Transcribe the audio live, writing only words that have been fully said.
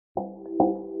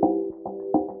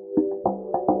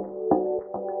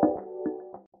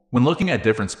When looking at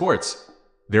different sports,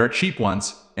 there are cheap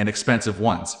ones and expensive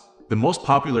ones. The most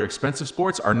popular expensive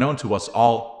sports are known to us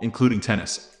all, including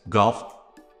tennis, golf,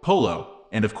 polo,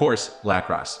 and of course,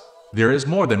 lacrosse. There is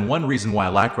more than one reason why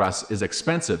lacrosse is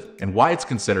expensive and why it's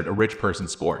considered a rich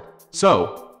person's sport.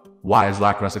 So, why is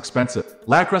lacrosse expensive?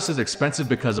 Lacrosse is expensive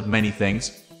because of many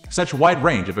things, such a wide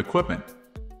range of equipment,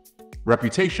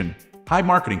 reputation, high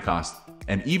marketing costs,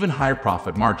 and even higher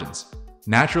profit margins.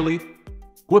 Naturally,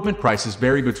 equipment prices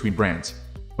vary between brands,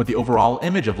 but the overall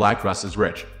image of lacrosse is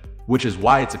rich, which is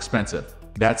why it's expensive.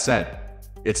 That said,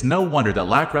 it's no wonder that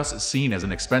lacrosse is seen as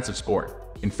an expensive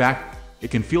sport. In fact,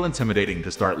 it can feel intimidating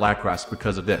to start lacrosse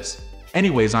because of this.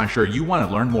 Anyways, I'm sure you want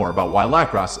to learn more about why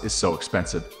lacrosse is so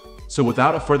expensive. So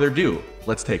without further ado,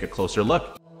 let's take a closer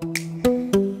look.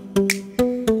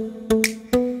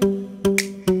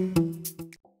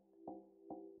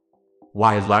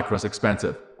 Why is lacrosse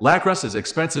expensive? Lacrosse is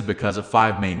expensive because of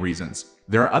 5 main reasons.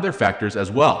 There are other factors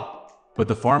as well, but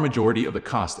the far majority of the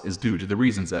cost is due to the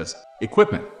reasons as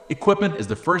equipment. Equipment is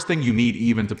the first thing you need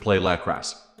even to play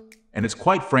lacrosse. And it's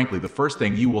quite frankly the first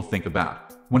thing you will think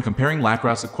about. When comparing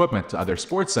lacrosse equipment to other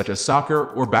sports such as soccer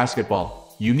or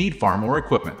basketball, you need far more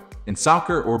equipment. In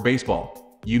soccer or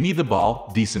baseball, you need the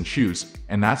ball, decent shoes,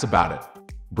 and that's about it.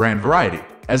 Brand variety.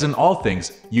 As in all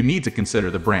things, you need to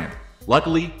consider the brand.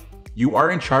 Luckily, you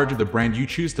are in charge of the brand you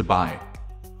choose to buy,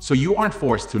 so you aren't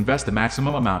forced to invest the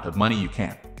maximum amount of money you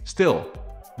can. Still,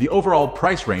 the overall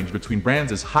price range between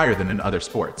brands is higher than in other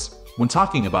sports. When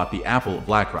talking about the apple of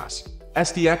lacrosse,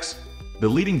 STX, the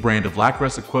leading brand of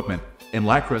lacrosse equipment and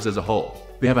lacrosse as a whole,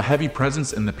 they have a heavy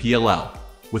presence in the PLL,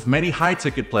 with many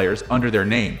high-ticket players under their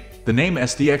name. The name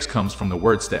STX comes from the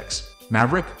word sticks.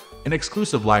 Maverick, an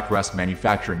exclusive lacrosse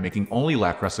manufacturer making only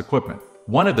lacrosse equipment.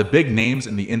 One of the big names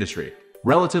in the industry.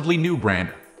 Relatively new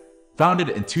brand. Founded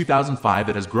in 2005,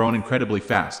 it has grown incredibly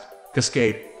fast.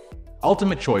 Cascade,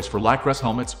 ultimate choice for lacrosse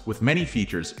helmets with many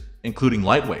features, including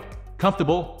lightweight,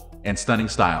 comfortable, and stunning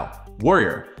style.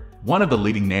 Warrior, one of the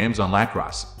leading names on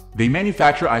lacrosse. They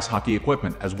manufacture ice hockey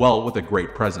equipment as well with a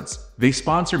great presence. They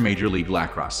sponsor Major League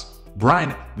Lacrosse.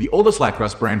 Brine, the oldest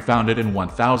lacrosse brand founded in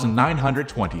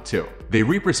 1922. They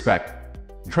reap respect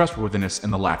and trustworthiness in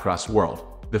the lacrosse world.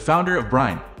 The founder of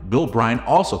Brine, Bill Brine,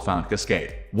 also founded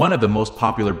Cascade, one of the most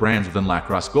popular brands within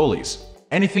lacrosse goalies.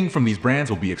 Anything from these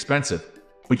brands will be expensive,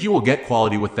 but you will get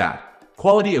quality with that.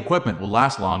 Quality equipment will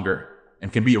last longer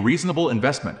and can be a reasonable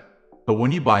investment, but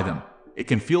when you buy them, it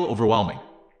can feel overwhelming.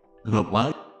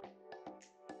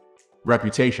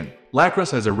 Reputation.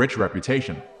 Lacrosse has a rich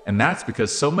reputation, and that's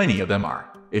because so many of them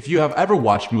are. If you have ever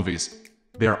watched movies,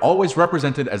 they are always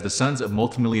represented as the sons of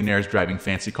multimillionaires driving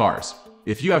fancy cars.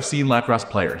 If you have seen lacrosse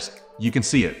players, you can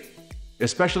see it,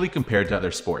 especially compared to other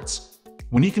sports.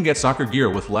 When you can get soccer gear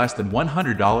with less than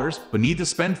 $100 but need to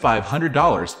spend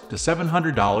 $500 to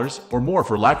 $700 or more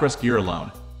for lacrosse gear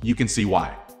alone, you can see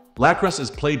why. Lacrosse is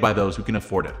played by those who can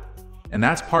afford it, and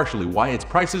that's partially why its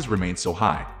prices remain so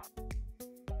high.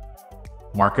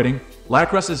 Marketing.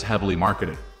 Lacrosse is heavily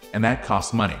marketed, and that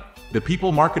costs money. The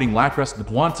people marketing lacrosse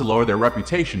want to lower their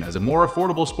reputation as a more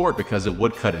affordable sport because it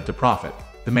would cut into profit.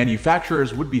 The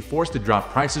manufacturers would be forced to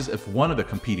drop prices if one of the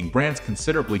competing brands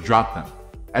considerably dropped them.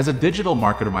 As a digital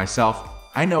marketer myself,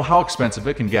 I know how expensive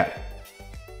it can get.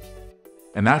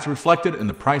 And that's reflected in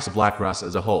the price of lacrosse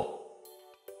as a whole.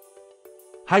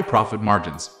 High profit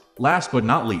margins. Last but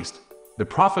not least, the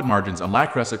profit margins on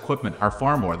lacrosse equipment are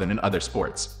far more than in other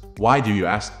sports. Why do you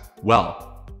ask?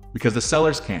 Well, because the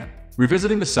sellers can.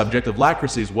 Revisiting the subject of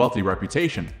lacrosse's wealthy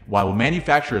reputation, while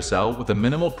manufacturers sell with a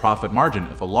minimal profit margin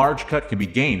if a large cut can be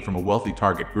gained from a wealthy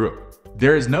target group.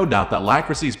 There is no doubt that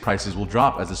lacrosse's prices will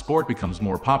drop as the sport becomes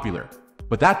more popular,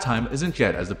 but that time isn't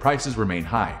yet as the prices remain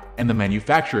high and the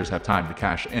manufacturers have time to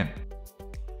cash in.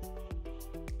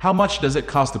 How much does it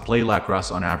cost to play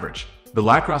lacrosse on average? The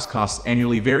lacrosse costs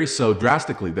annually vary so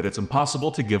drastically that it's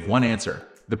impossible to give one answer.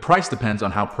 The price depends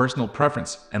on how personal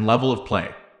preference and level of play.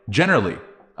 Generally,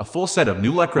 a full set of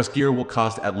new lacrosse gear will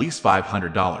cost at least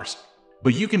 $500,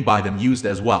 but you can buy them used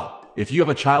as well. If you have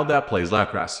a child that plays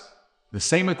lacrosse, the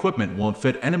same equipment won't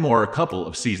fit anymore a couple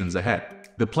of seasons ahead.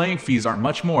 The playing fees aren't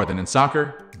much more than in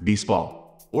soccer,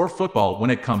 baseball, or football when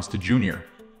it comes to junior,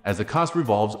 as the cost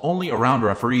revolves only around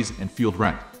referees and field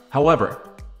rent. However,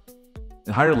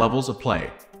 in higher levels of play,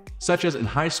 such as in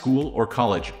high school or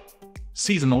college,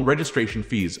 seasonal registration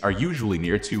fees are usually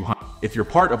near $200. If you're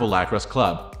part of a lacrosse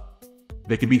club,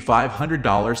 they can be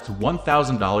 $500 to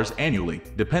 $1,000 annually,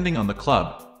 depending on the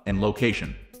club and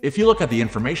location. If you look at the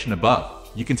information above,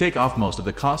 you can take off most of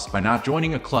the costs by not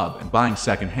joining a club and buying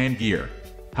second-hand gear.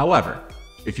 However,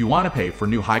 if you want to pay for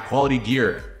new high-quality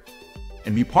gear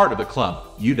and be part of the club,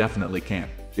 you definitely can.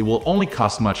 it will only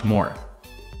cost much more.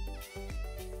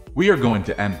 We are going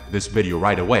to end this video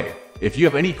right away. If you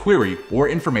have any query or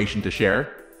information to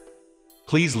share,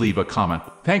 please leave a comment.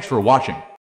 Thanks for watching.